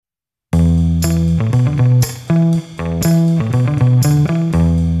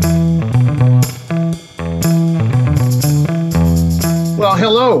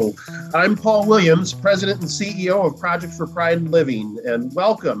Hello, I'm Paul Williams, President and CEO of Project for Pride in Living, and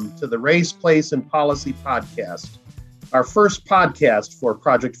welcome to the Race, Place, and Policy podcast, our first podcast for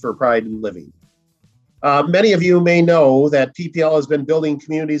Project for Pride in Living. Many of you may know that PPL has been building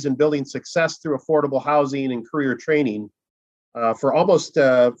communities and building success through affordable housing and career training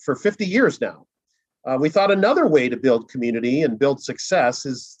for 50 years now. We thought another way to build community and build success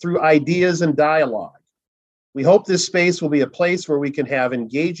is through ideas and dialogue. We hope this space will be a place where we can have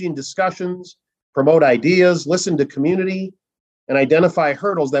engaging discussions, promote ideas, listen to community, and identify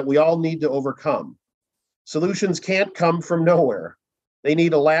hurdles that we all need to overcome. Solutions can't come from nowhere. They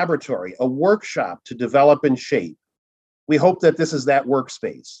need a laboratory, a workshop to develop and shape. We hope that this is that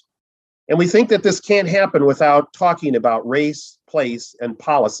workspace. And we think that this can't happen without talking about race, place, and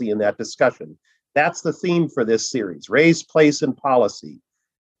policy in that discussion. That's the theme for this series, race, place, and policy.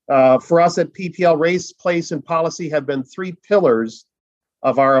 For us at PPL, race, place, and policy have been three pillars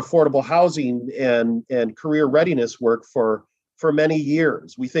of our affordable housing and career readiness work for many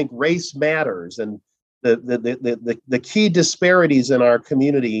years. We think race matters, and the key disparities in our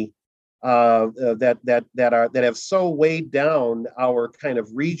community that have so weighed down our kind of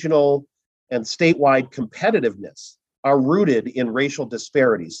regional and statewide competitiveness are rooted in racial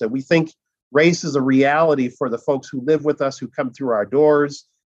disparities. So we think race is a reality for the folks who live with us, who come through our doors,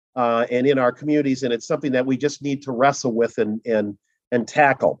 and in our communities, and it's something that we just need to wrestle with and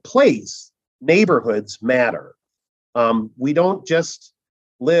tackle. Place, neighborhoods matter. We don't just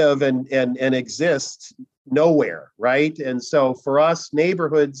live and exist nowhere, right? And so for us,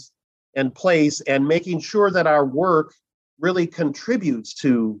 neighborhoods and place and making sure that our work really contributes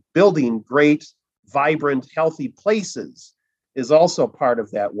to building great, vibrant, healthy places is also part of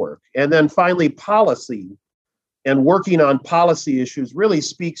that work. And then finally, policy. And working on policy issues really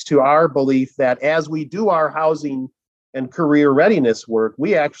speaks to our belief that as we do our housing and career readiness work,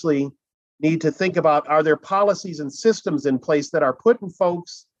 we actually need to think about, are there policies and systems in place that are putting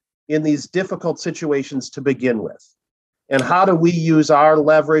folks in these difficult situations to begin with? And how do we use our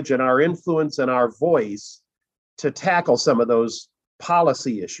leverage and our influence and our voice to tackle some of those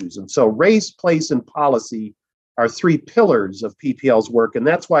policy issues? And so race, place, and policy are three pillars of PPL's work. And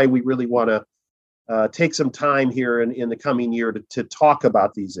that's why we really want to take some time here in the coming year to talk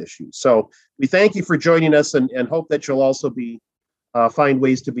about these issues. So we thank you for joining us and hope that you'll also find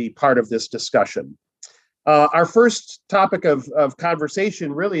ways to be part of this discussion. Our first topic of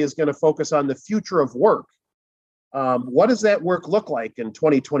conversation really is going to focus on the future of work. What does that work look like in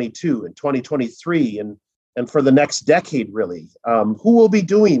 2022 and 2023 and for the next decade, really? Who will be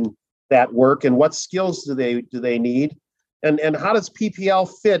doing that work and what skills do they need? And how does PPL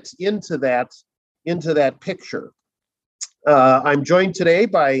fit into that picture? I'm joined today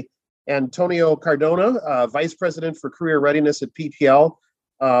by Antonio Cardona, Vice President for Career Readiness at PPL,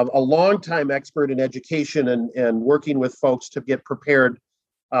 a longtime expert in education and working with folks to get prepared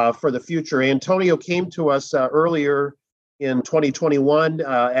for the future. Antonio came to us earlier in 2021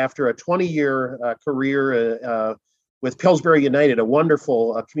 after a 20-year career with Pillsbury United, a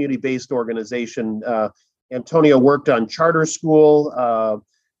wonderful community-based organization. Antonio worked on charter school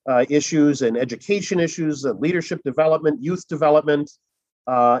issues and education issues, leadership development, youth development,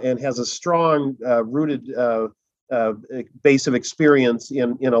 and has a strong rooted base of experience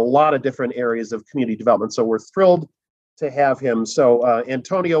in a lot of different areas of community development. So we're thrilled to have him. So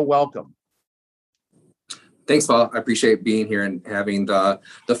Antonio, welcome. Thanks, Paul. I appreciate being here and having the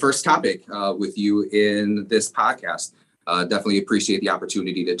first topic with you in this podcast. Definitely appreciate the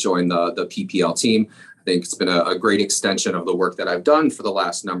opportunity to join the PPL team. I think it's been a great extension of the work that I've done for the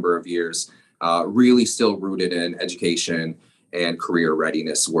last number of years, really still rooted in education and career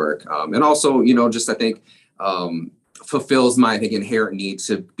readiness work. And also, I think fulfills my inherent need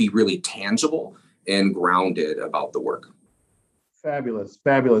to be really tangible and grounded about the work. Fabulous,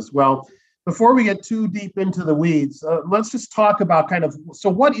 fabulous. Well, before we get too deep into the weeds, let's just talk about so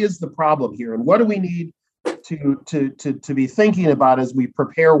what is the problem here and what do we need to be thinking about as we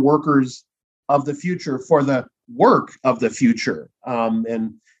prepare workers of the future for the work of the future,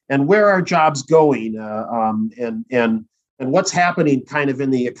 and where are jobs going, and what's happening kind of in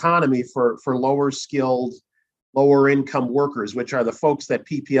the economy for lower skilled, lower income workers, which are the folks that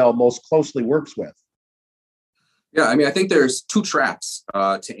PPL most closely works with. Yeah, I think there's two tracks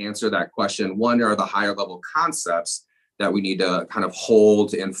to answer that question. One are the higher level concepts that we need to kind of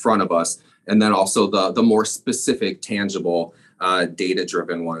hold in front of us, and then also the more specific, tangible,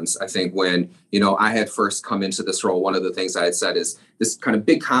 data-driven ones. I think when I had first come into this role, one of the things I had said is this kind of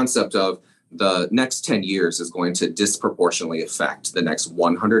big concept of the next 10 years is going to disproportionately affect the next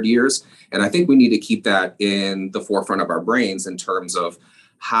 100 years. And I think we need to keep that in the forefront of our brains in terms of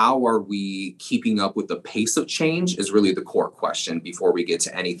how are we keeping up with the pace of change is really the core question before we get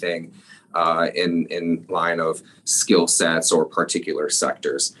to anything in line of skill sets or particular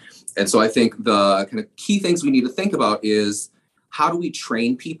sectors. And so I think the kind of key things we need to think about is how do we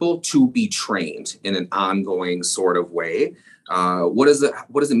train people to be trained in an ongoing sort of way? What does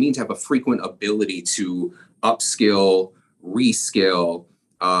it mean to have a frequent ability to upskill, reskill,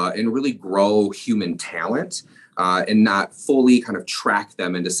 and really grow human talent, and not fully kind of track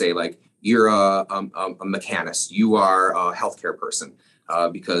them into say like you're a mechanist, you are a healthcare person,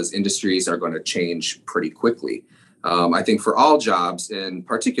 because industries are going to change pretty quickly. I think for all jobs, in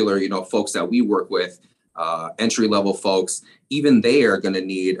particular, folks that we work with, entry-level folks, even they are going to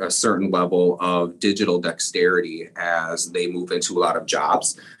need a certain level of digital dexterity as they move into a lot of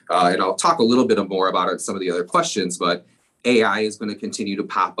jobs. And I'll talk a little bit more about it in some of the other questions, but AI is going to continue to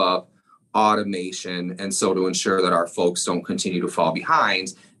pop up, automation. And so to ensure that our folks don't continue to fall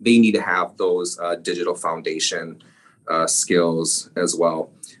behind, they need to have those digital foundation skills as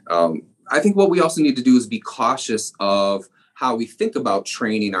well. I think what we also need to do is be cautious of how we think about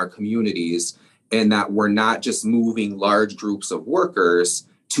training our communities, and that we're not just moving large groups of workers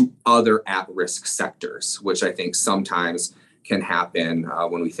to other at-risk sectors, which I think sometimes can happen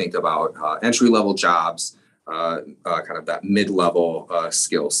when we think about entry-level jobs, kind of that mid-level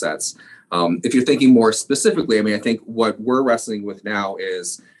skill sets. If you're thinking more specifically, I think what we're wrestling with now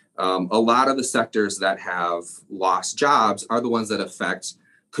is a lot of the sectors that have lost jobs are the ones that affect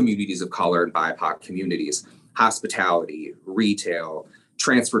communities of color and BIPOC communities: hospitality, retail,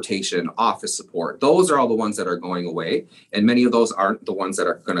 transportation, office support. Those are all the ones that are going away. And many of those aren't the ones that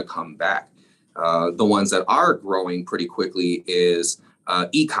are going to come back. The ones that are growing pretty quickly is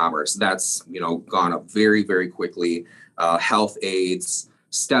e-commerce. That's, gone up very, very quickly. Health aides,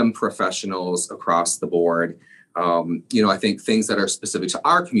 STEM professionals across the board. I think things that are specific to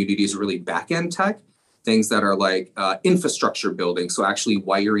our communities are really back-end tech, things that are like infrastructure building. So actually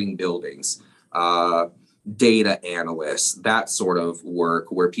wiring buildings, data analysts, that sort of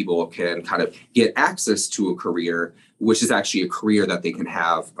work where people can kind of get access to a career, which is actually a career that they can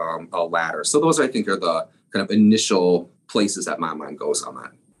have a ladder. So those, I think, are the kind of initial places that my mind goes on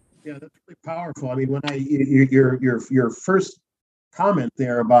that. Yeah, that's really powerful. I mean, when your first comment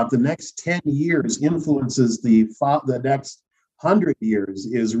there about the next 10 years influences the next 100 years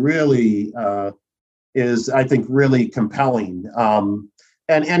is really I think really compelling.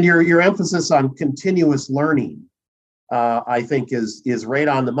 And your emphasis on continuous learning, I think, is right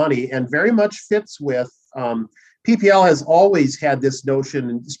on the money and very much fits with PPL has always had this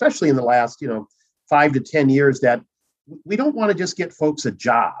notion, especially in the last 5 to 10 years, that we don't want to just get folks a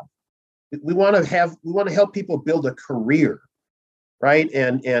job. We want to help people build a career, right?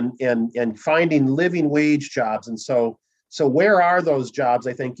 And finding living wage jobs. And so where are those jobs?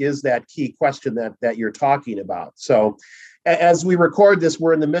 I think is that key question that you're talking about. So as we record this,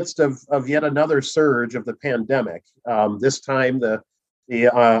 we're in the midst of yet another surge of the pandemic. This time the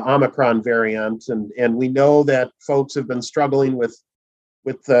Omicron variant, and we know that folks have been struggling with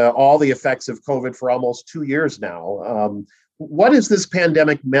all the effects of COVID for almost 2 years now. What has this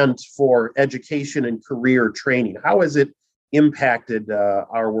pandemic meant for education and career training? How has it impacted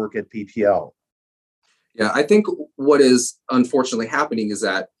our work at PPL? Yeah, I think what is unfortunately happening is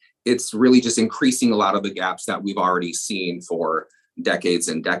that it's really just increasing a lot of the gaps that we've already seen for decades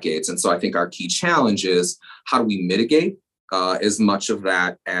and decades. And so I think our key challenge is how do we mitigate as much of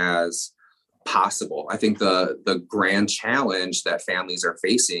that as possible? I think the grand challenge that families are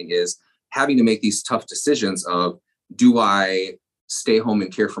facing is having to make these tough decisions of, do I stay home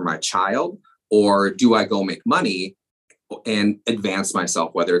and care for my child, or do I go make money and advance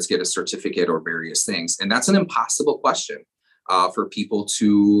myself, whether it's get a certificate or various things? And that's an impossible question for people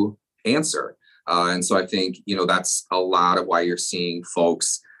to answer. And so I think, that's a lot of why you're seeing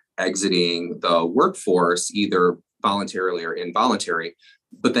folks exiting the workforce, either voluntarily or involuntary,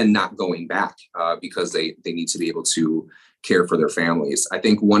 but then not going back because they need to be able to care for their families. I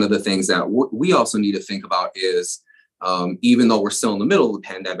think one of the things that we also need to think about is, even though we're still in the middle of the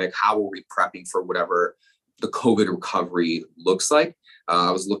pandemic, how are we prepping for whatever the COVID recovery looks like?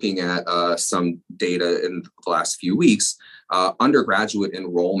 I was looking at some data in the last few weeks. Undergraduate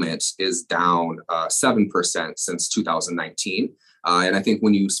enrollment is down 7% since 2019. And I think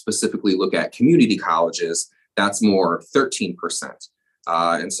when you specifically look at community colleges, that's more 13%.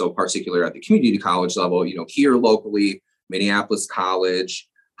 And so particularly at the community college level, here locally, Minneapolis College,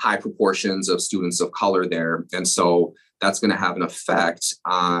 high proportions of students of color there. And so that's going to have an effect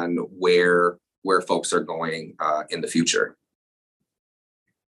on where folks are going in the future.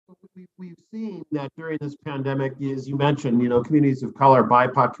 We've seen that during this pandemic, as you mentioned, communities of color,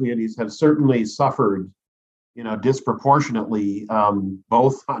 BIPOC communities have certainly suffered, disproportionately,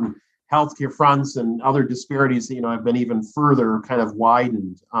 both on healthcare fronts and other disparities, have been even further kind of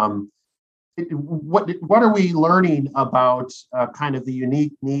widened. What are we learning about kind of the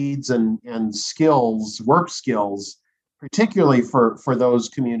unique needs and skills, work skills, particularly for those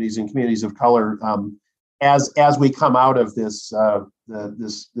communities and communities of color, as we come out of this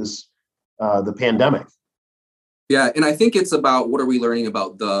the pandemic? Yeah, and I think it's about what are we learning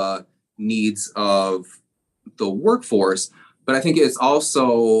about the needs of the workforce, but I think it's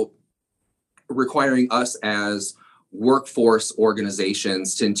also requiring us as workforce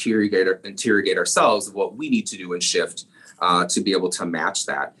organizations to interrogate ourselves of what we need to do and shift to be able to match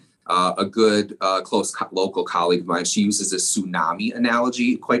that. A good close local colleague of mine, she uses a tsunami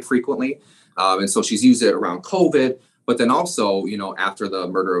analogy quite frequently. And so she's used it around COVID, but then also, after the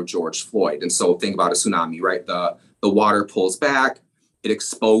murder of George Floyd. And so think about a tsunami, right? The water pulls back, it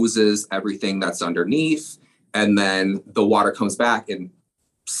exposes everything that's underneath, and then the water comes back and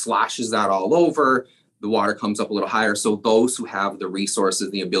sloshes that all over. The water comes up a little higher. So those who have the resources,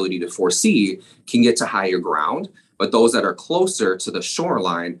 the ability to foresee can get to higher ground. But those that are closer to the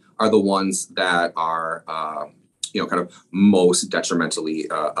shoreline are the ones that are, kind of most detrimentally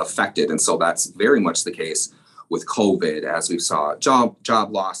affected. And so that's very much the case with COVID, as we saw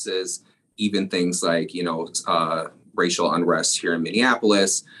job losses, even things like, racial unrest here in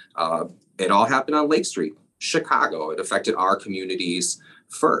Minneapolis. It all happened on Lake Street, Chicago. It affected our communities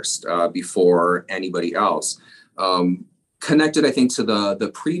first before anybody else. Connected, I think, to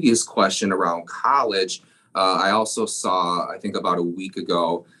the previous question around college, I also saw, I think about a week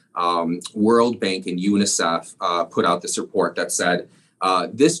ago, World Bank and UNICEF put out this report that said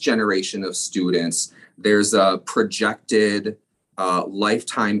this generation of students, there's a projected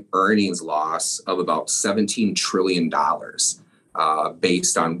lifetime earnings loss of about $17 trillion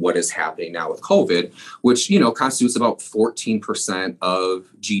based on what is happening now with COVID, which, constitutes about 14% of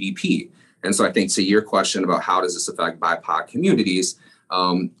GDP. And so I think to your question about how does this affect BIPOC communities,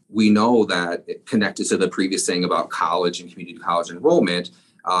 we know that connected to the previous thing about college and community college enrollment,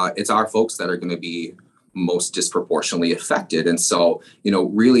 it's our folks that are going to be most disproportionately affected. And so,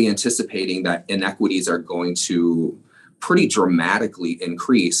 really anticipating that inequities are going to pretty dramatically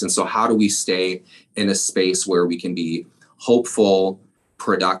increase. And so how do we stay in a space where we can be hopeful,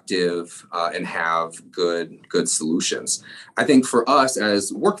 productive, and have good solutions? I think for us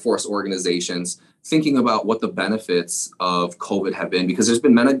as workforce organizations, thinking about what the benefits of COVID have been, because there's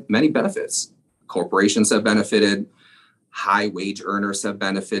been many benefits. Corporations have benefited, high wage earners have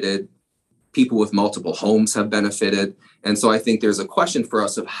benefited, people with multiple homes have benefited. And so I think there's a question for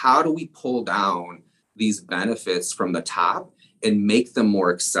us of how do we pull down these benefits from the top and make them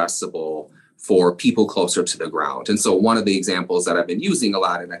more accessible for people closer to the ground. And so one of the examples that I've been using a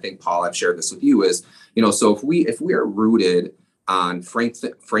lot, and I think, Paul, I've shared this with you, is, so if we are rooted on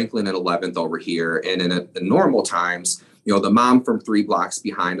Franklin and 11th over here, and in normal times, the mom from 3 blocks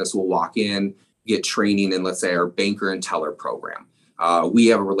behind us will walk in, get training in, let's say, our banker and teller program. We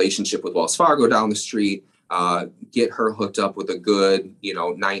have a relationship with Wells Fargo down the street, get her hooked up with a good,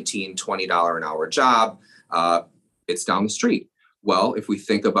 $19, $20 an hour job. It's down the street. Well, if we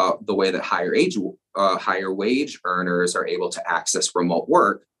think about the way that higher wage earners are able to access remote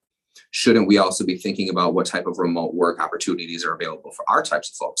work, shouldn't we also be thinking about what type of remote work opportunities are available for our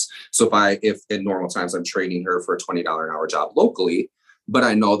types of folks? So if in normal times I'm training her for a $20 an hour job locally, but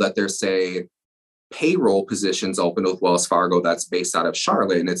I know that there's, say, payroll positions open with Wells Fargo that's based out of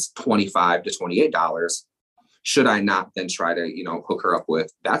Charlotte and it's $25 to $28, should I not then try to, hook her up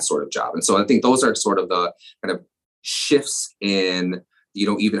with that sort of job? And so I think those are sort of the kind of shifts in,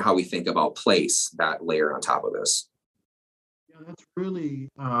 even how we think about place that layer on top of this. Yeah, that's really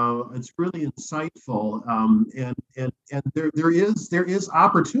it's really insightful, and there is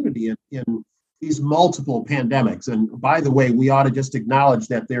opportunity in these multiple pandemics. And by the way, we ought to just acknowledge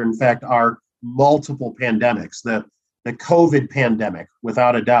that there in fact are multiple pandemics. The COVID pandemic,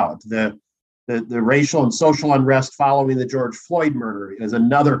 without a doubt. The racial and social unrest following the George Floyd murder is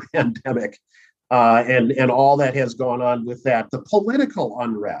another pandemic, and all that has gone on with that. The political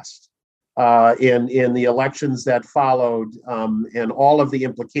unrest in the elections that followed, and all of the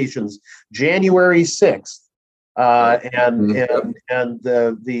implications. January 6th, and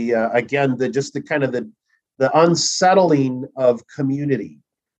the unsettling of community.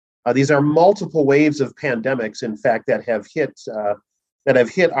 These are multiple waves of pandemics, in fact, that have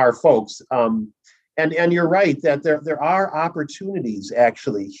hit our folks. And you're right that there are opportunities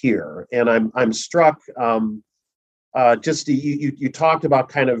actually here, and I'm struck. Just you talked about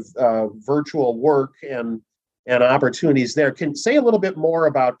kind of virtual work and opportunities there. Can you say a little bit more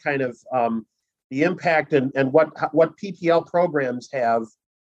about kind of the impact and what PPL programs have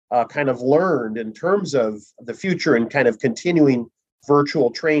kind of learned in terms of the future and kind of continuing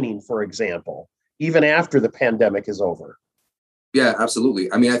virtual training, for example, even after the pandemic is over? Yeah,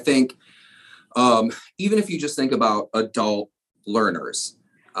 absolutely. I mean, I think even if you just think about adult learners,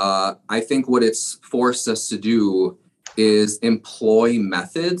 I think what it's forced us to do is employ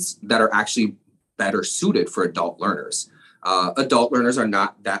methods that are actually better suited for adult learners. Adult learners are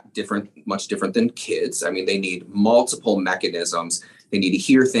not that different, much different than kids. I mean, they need multiple mechanisms. They need to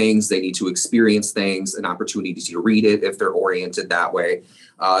hear things, they need to experience things, an opportunity to read it if they're oriented that way.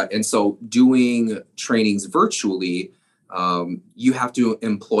 And so doing trainings virtually, you have to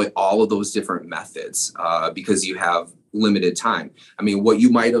employ all of those different methods because you have limited time. I mean, what you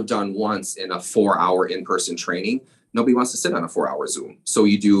might have done once in a 4-hour in-person training, nobody wants to sit on a 4-hour Zoom. So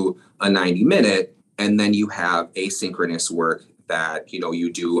you do a 90-minute, and then you have asynchronous work that,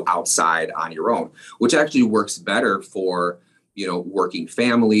 you do outside on your own, which actually works better for, working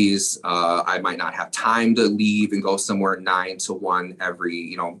families. I might not have time to leave and go somewhere 9 to 1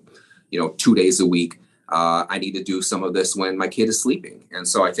 every, 2 days a week. I need to do some of this when my kid is sleeping. And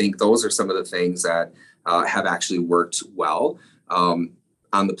so I think those are some of the things that have actually worked well. On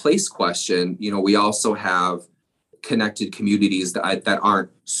the place question, we also have connected communities that aren't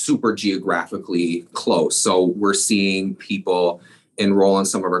super geographically close. So we're seeing people enroll in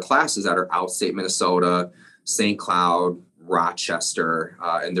some of our classes that are outstate Minnesota, St. Cloud, Rochester,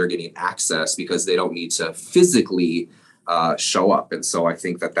 and they're getting access because they don't need to physically show up. And so I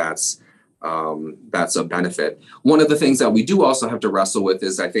think that's a benefit. One of the things that we do also have to wrestle with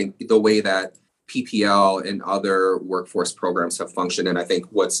is, I think, the way that PPL and other workforce programs have functioned. And I think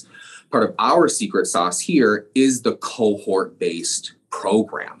what's part of our secret sauce here is the cohort-based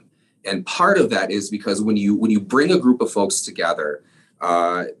program. And part of that is because when you bring a group of folks together,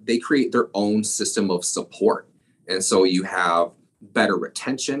 they create their own system of support. And so you have better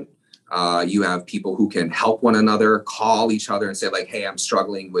retention. You have people who can help one another, call each other and say, like, hey, I'm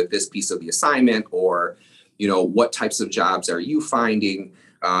struggling with this piece of the assignment, or, what types of jobs are you finding?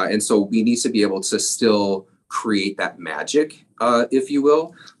 And so we need to be able to still create that magic, if you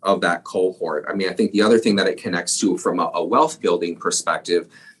will, of that cohort. I mean, I think the other thing that it connects to from a wealth building perspective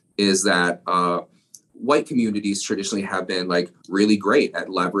is that white communities traditionally have been like really great at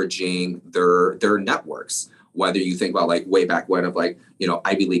leveraging their networks. Whether you think about like way back when of like,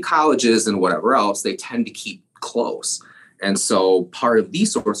 Ivy League colleges and whatever else, they tend to keep close. And so part of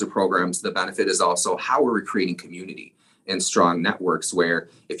these sorts of programs, the benefit is also how we're creating community and strong networks where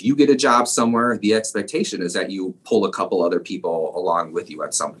if you get a job somewhere, the expectation is that you pull a couple other people along with you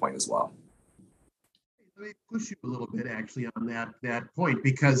at some point as well. Let me push you a little bit actually on that point,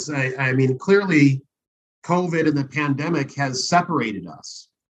 because I mean, clearly COVID and the pandemic has separated us.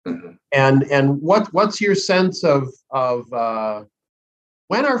 Mm-hmm. And what's your sense of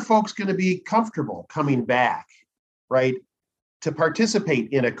when are folks going to be comfortable coming back, right, to participate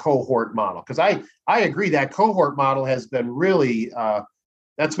in a cohort model? Because I agree that cohort model has been really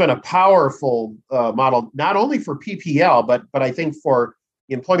that's been a powerful model, not only for PPL, but I think for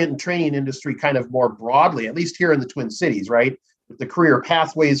the employment and training industry kind of more broadly, at least here in the Twin Cities, right? With the career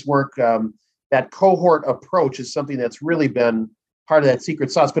pathways work, that cohort approach is something that's really been part of that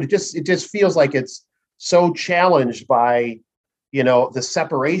secret sauce. But it just feels like it's so challenged by, the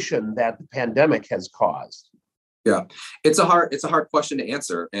separation that the pandemic has caused. Yeah, it's a hard question to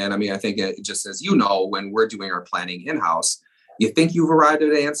answer. And I mean, I think it just, as when we're doing our planning in-house, you think you've arrived at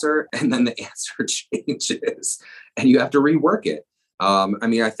an answer and then the answer changes and you have to rework it. I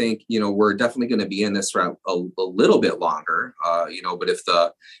mean, I think, we're definitely going to be in this route a little bit longer, but if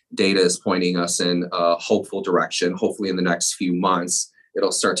the data is pointing us in a hopeful direction, hopefully in the next few months,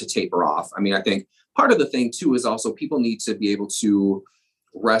 it'll start to taper off. I mean, I think part of the thing too is also people need to be able to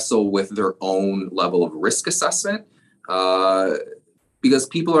wrestle with their own level of risk assessment, because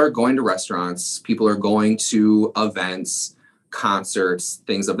people are going to restaurants, people are going to events, concerts,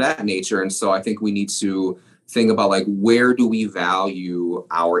 things of that nature. And so I think we need to think about like, where do we value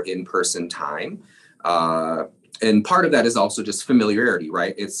our in-person time? And part of that is also just familiarity,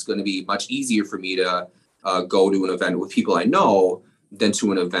 right? It's going to be much easier for me to go to an event with people I know than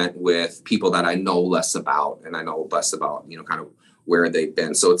to an event with people that I know less about, and I know less about, kind of where they've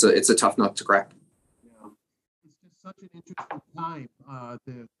been. So it's a tough nut to crack. Yeah, it's just such an interesting time.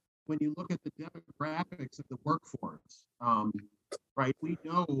 When you look at the demographics of the workforce, right? We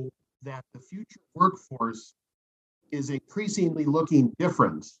know that the future workforce is increasingly looking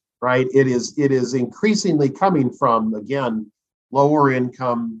different, right? It is increasingly coming from, again, lower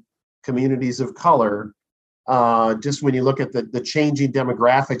income communities of color. Just when you look at the changing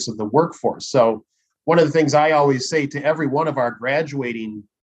demographics of the workforce. So one of the things I always say to every one of our graduating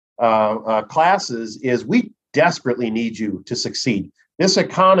classes is we desperately need you to succeed. This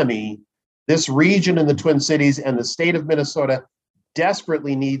economy, this region in the Twin Cities and the state of Minnesota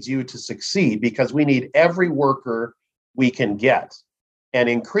desperately needs you to succeed because we need every worker we can get. And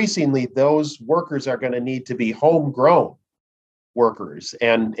increasingly, those workers are going to need to be homegrown workers.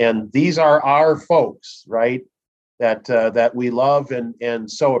 And these are our folks, right? That we love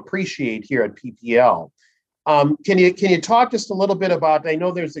and so appreciate here at PPL. Can you talk just a little bit about? I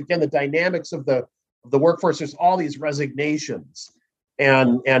know there's again the dynamics of the workforce. There's all these resignations,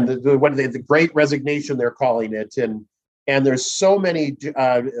 and the Great Resignation they're calling it, and there's so many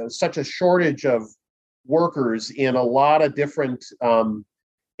such a shortage of workers in a lot of different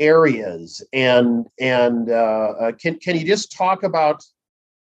areas. And can you just talk about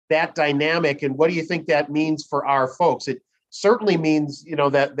that dynamic and what do you think that means for our folks? It certainly means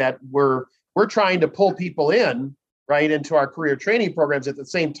that we're trying to pull people in right into our career training programs at the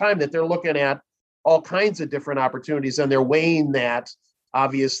same time that they're looking at all kinds of different opportunities, and they're weighing that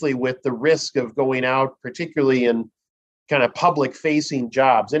obviously with the risk of going out, particularly in kind of public facing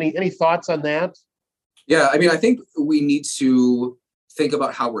jobs. Any thoughts on that? Yeah, I mean, I think we need to think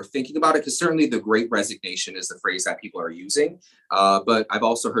about how we're thinking about it, because certainly the Great Resignation is the phrase that people are using. But I've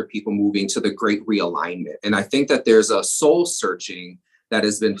also heard people moving to the Great Realignment. And I think that there's a soul searching that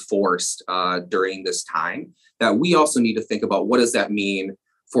has been forced during this time that we also need to think about what does that mean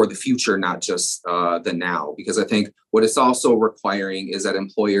for the future, not just the now. Because I think what it's also requiring is that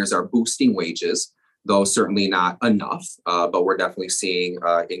employers are boosting wages, though certainly not enough, but we're definitely seeing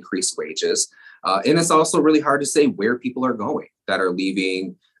increased wages. And it's also really hard to say where people are going that are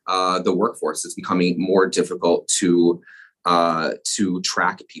leaving the workforce. It's becoming more difficult to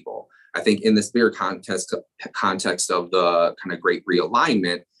track people. I think in this bigger context of the kind of Great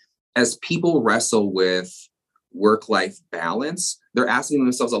Realignment, as people wrestle with work-life balance, they're asking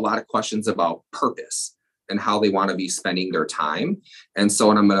themselves a lot of questions about purpose and how they want to be spending their time. And so,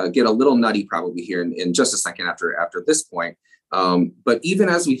 and I'm going to get a little nutty probably here in just a second after this point. But even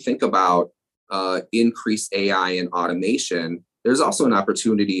as we think about increased AI and automation, there's also an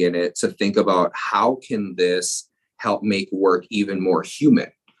opportunity in it to think about how can this help make work even more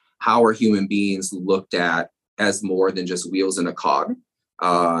human? How are human beings looked at as more than just wheels in a cog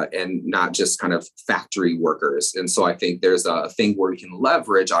and not just kind of factory workers? And so I think there's a thing where we can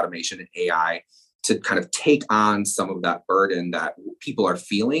leverage automation and AI to kind of take on some of that burden that people are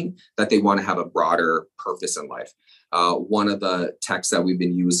feeling, that they want to have a broader purpose in life. One of the texts that we've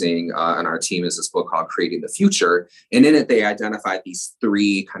been using on our team is this book called Creating the Future. And in it, they identified these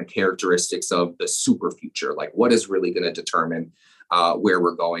three kind of characteristics of the super future, like what is really going to determine where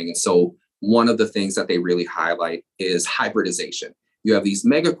we're going. And so one of the things that they really highlight is hybridization. You have these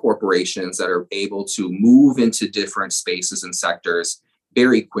mega corporations that are able to move into different spaces and sectors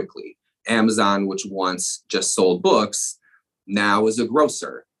very quickly. Amazon, which once just sold books, now is a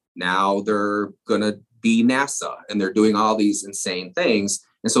grocer. Now they're going to be NASA, and they're doing all these insane things.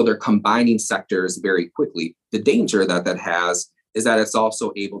 And so they're combining sectors very quickly. The danger that has is that it's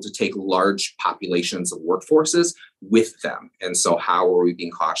also able to take large populations of workforces with them. And so how are we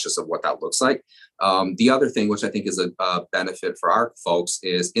being cautious of what that looks like? The other thing, which I think is a benefit for our folks,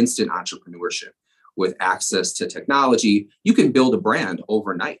 is instant entrepreneurship. With access to technology, you can build a brand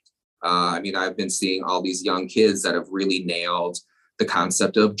overnight. I mean, I've been seeing all these young kids that have really nailed the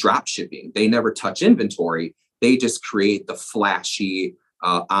concept of drop shipping. They never touch inventory. They just create the flashy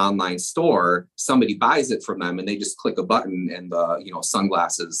online store. Somebody buys it from them and they just click a button and the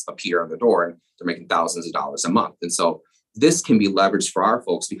sunglasses appear on the door, and they're making thousands of dollars a month. And so this can be leveraged for our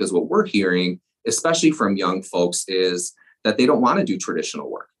folks, because what we're hearing, especially from young folks, is that they don't want to do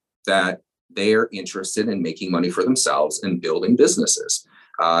traditional work, that they're interested in making money for themselves and building businesses.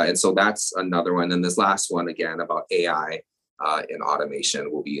 And so that's another one. And this last one, again, about AI and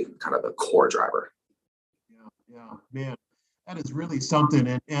automation will be kind of the core driver. Yeah, man, that is really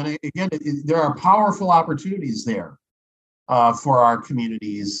something. And again, there are powerful opportunities there for our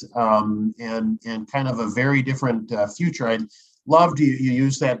communities and kind of a very different future. I loved you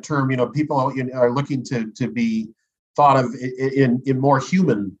use that term. People are looking to be thought of in more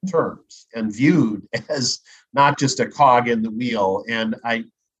human terms and viewed as not just a cog in the wheel. And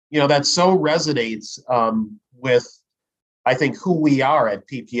that so resonates with, I think, who we are at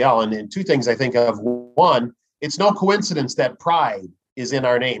PPL. And two things I think of. One, it's no coincidence that pride is in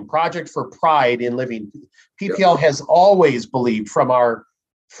our name. Project for Pride in Living. PPL has always believed from our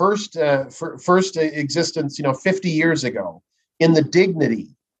first existence, 50 years ago, in the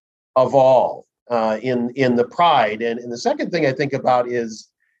dignity of all, in the pride. And the second thing I think about is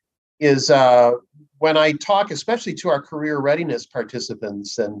when I talk, especially to our career readiness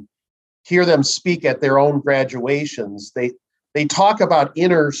participants, and hear them speak at their own graduations, they talk about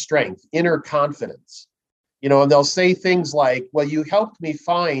inner strength, inner confidence, and they'll say things like, well, you helped me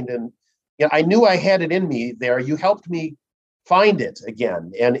find, and I knew I had it in me there. You helped me find it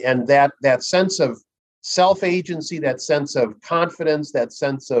again. And that sense of self-agency, that sense of confidence, that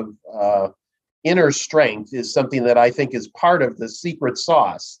sense of inner strength is something that I think is part of the secret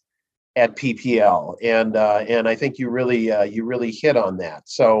sauce at PPL. And I think you really hit on that.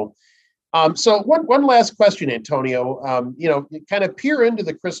 So one last question, Antonio. Kind of peer into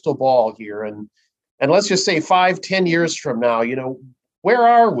the crystal ball here, and let's just say 5-10 years from now, where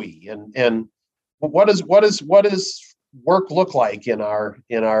are we, and what does work look like in our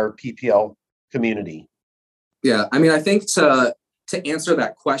PPL community? Yeah, I mean, I think to answer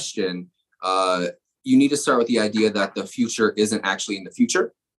that question, you need to start with the idea that the future isn't actually in the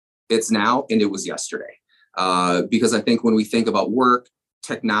future. It's now, and it was yesterday. Because I think when we think about work,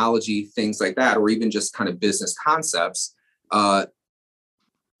 technology, things like that, or even just kind of business concepts,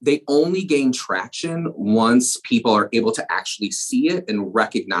 they only gain traction once people are able to actually see it and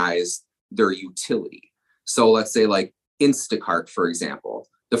recognize their utility. So let's say like Instacart, for example.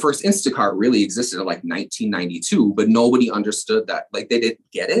 The first Instacart really existed in like 1992, but nobody understood that, like they didn't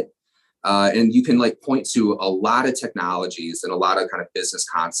get it. And you can like point to a lot of technologies and a lot of kind of business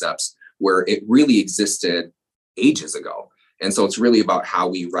concepts where it really existed ages ago. And so it's really about how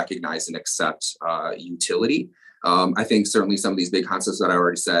we recognize and accept utility. I think certainly some of these big concepts that I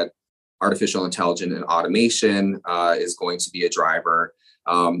already said, artificial intelligence and automation is going to be a driver.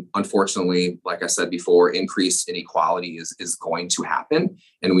 Unfortunately, like I said before, increased inequality is going to happen,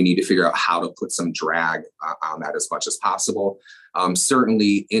 and we need to figure out how to put some drag on that as much as possible.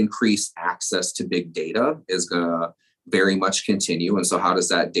 Certainly, increased access to big data is going to very much continue. And so how does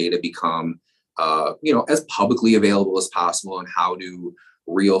that data become as publicly available as possible, and how do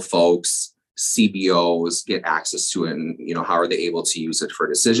real folks, CBOs get access to it, and how are they able to use it for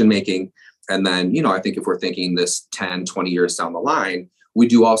decision making? And then I think if we're thinking this 10, 20 years down the line, we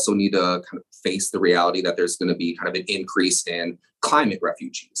do also need to kind of face the reality that there's going to be kind of an increase in climate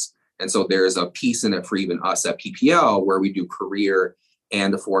refugees. And so there's a piece in it for even us at PPL where we do career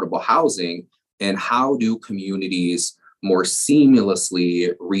and affordable housing, and how do communities more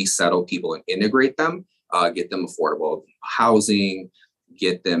seamlessly resettle people and integrate them, get them affordable housing,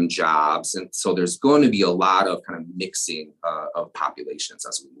 get them jobs. And so there's going to be a lot of kind of mixing of populations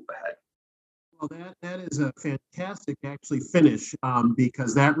as we move ahead. Well, that is a fantastic actually finish,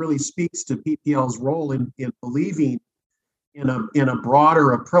 because that really speaks to PPL's role in believing in a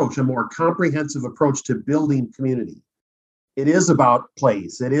broader approach, a more comprehensive approach to building community. It is about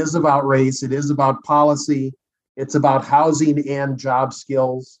place, it is about race, it is about policy, it's about housing and job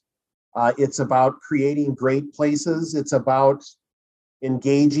skills. It's about creating great places. It's about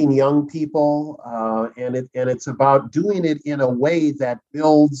engaging young people, and it's about doing it in a way that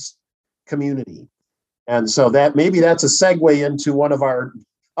builds community. And so that's a segue into one of our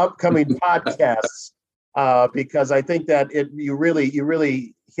upcoming podcasts, because I think that you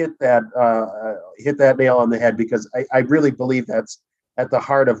really hit that nail on the head, because I really believe that's at the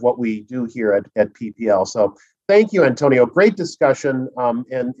heart of what we do here at PPL. So thank you, Antonio. Great discussion,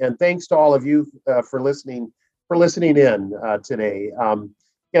 and thanks to all of you for listening in today.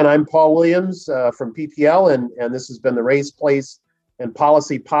 Again, I'm Paul Williams from PPL, and this has been the Race, Place, and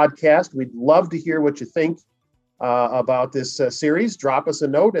Policy podcast. We'd love to hear what you think about this series. Drop us a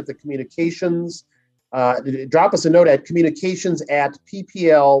note at communications at ppl-inc.org.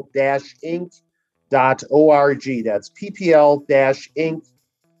 That's ppl-inc.org.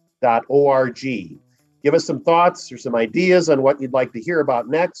 Give us some thoughts or some ideas on what you'd like to hear about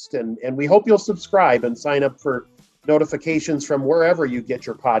next. And we hope you'll subscribe and sign up for notifications from wherever you get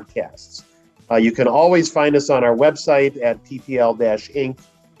your podcasts. You can always find us on our website at ppl-inc.org.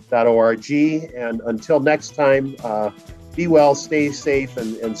 And until next time, be well, stay safe,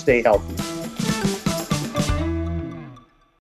 and stay healthy.